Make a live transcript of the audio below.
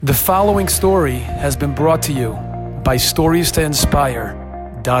The following story has been brought to you by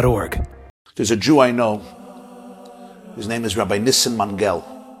StoriesToInspire.org. There's a Jew I know. His name is Rabbi Nissim Mangel.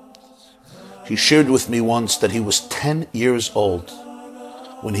 He shared with me once that he was 10 years old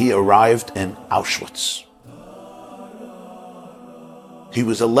when he arrived in Auschwitz. He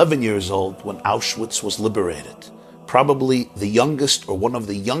was 11 years old when Auschwitz was liberated. Probably the youngest or one of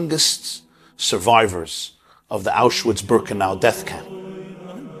the youngest survivors of the Auschwitz-Birkenau death camp.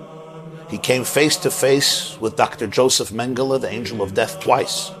 He came face to face with Dr. Joseph Mengele, the angel of death,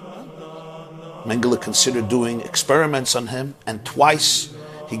 twice. Mengele considered doing experiments on him, and twice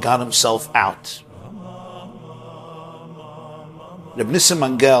he got himself out. Reb Nissim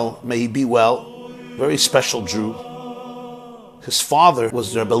Mangel, may he be well, very special Jew. His father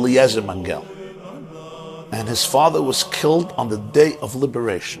was Reb Eliezer Mangel, and his father was killed on the day of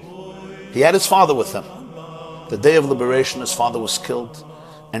liberation. He had his father with him. The day of liberation, his father was killed,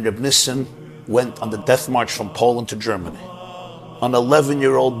 and Reb Nissim went on the death march from Poland to Germany. An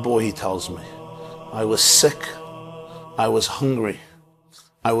 11-year-old boy, he tells me. I was sick, I was hungry,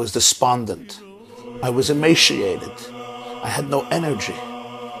 I was despondent, I was emaciated, I had no energy.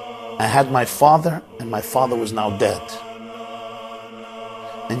 I had my father, and my father was now dead.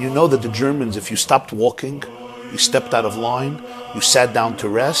 And you know that the Germans, if you stopped walking, you stepped out of line, you sat down to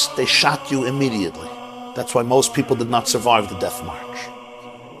rest, they shot you immediately. That's why most people did not survive the death march.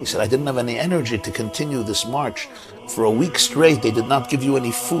 He said, I didn't have any energy to continue this march. For a week straight, they did not give you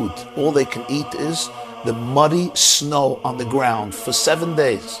any food. All they can eat is the muddy snow on the ground for 7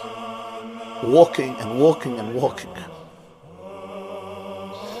 days. Walking and walking and walking.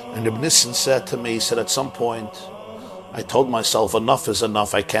 And Reb Nissim said to me, he said, at some point, I told myself, enough is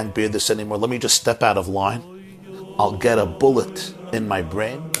enough, I can't bear this anymore. Let me just step out of line. I'll get a bullet in my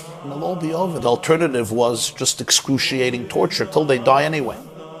brain, and it'll all be over. The alternative was just excruciating torture till they die anyway.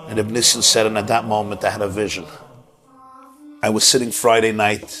 And Reb Nissim said, and at that moment I had a vision. I was sitting Friday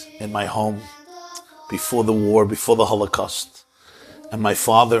night in my home before the war, before the Holocaust. And my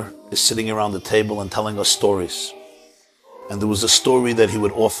father is sitting around the table and telling us stories. And there was a story that he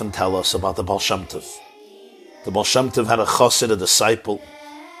would often tell us about the Baal Shem Tov. The Baal Shem Tov had a chassid, a disciple,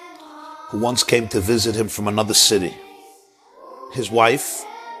 who once came to visit him from another city. His wife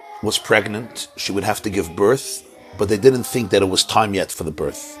was pregnant. She would have to give birth, but they didn't think that it was time yet for the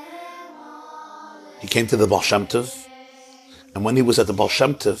birth. He came to the Baal Shem Tov, and when he was at the Baal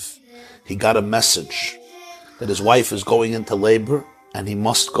Shem Tov, he got a message that his wife is going into labor and he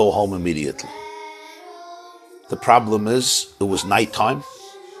must go home immediately. The problem is, it was nighttime.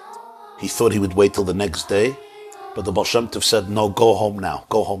 He thought he would wait till the next day, but the Baal Shem Tov said, no, go home now,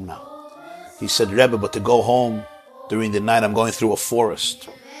 go home now. He said, Rebbe, but to go home during the night, I'm going through a forest.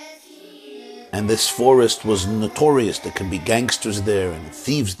 And this forest was notorious. There can be gangsters there, and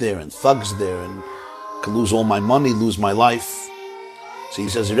thieves there, and thugs there, and I can lose all my money, lose my life. So he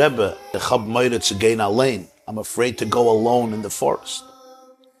says, Rebbe, I'm afraid to go alone in the forest.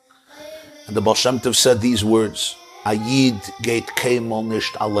 And the Baal Shem Tov said these words, Ayid geht keinmal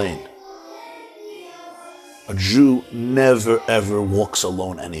nicht allein. A Jew never ever walks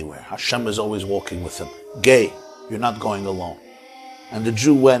alone anywhere. Hashem is always walking with him. Gay, you're not going alone. And the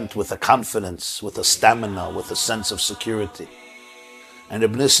Jew went with a confidence, with a stamina, with a sense of security. And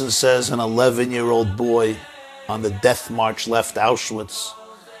Reb Nissim says, an 11-year-old boy on the death march left Auschwitz.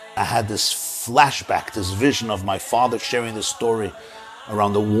 I had this flashback, this vision of my father sharing this story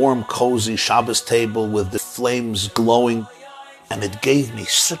around the warm, cozy Shabbos table with the flames glowing. And it gave me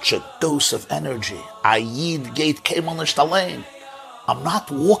such a dose of energy. Ayid geht keinmal nicht allein. I'm not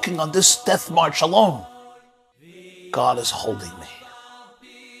walking on this death march alone. God is holding me.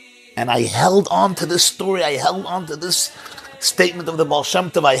 And I held on to this story. I held on to this statement of the Baal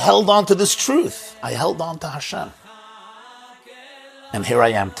Shem Tov. I held on to this truth. I held on to Hashem. And here I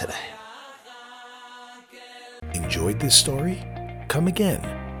am today. Enjoyed this story? Come again.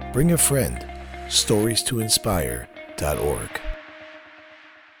 Bring a friend. StoriesToInspire.org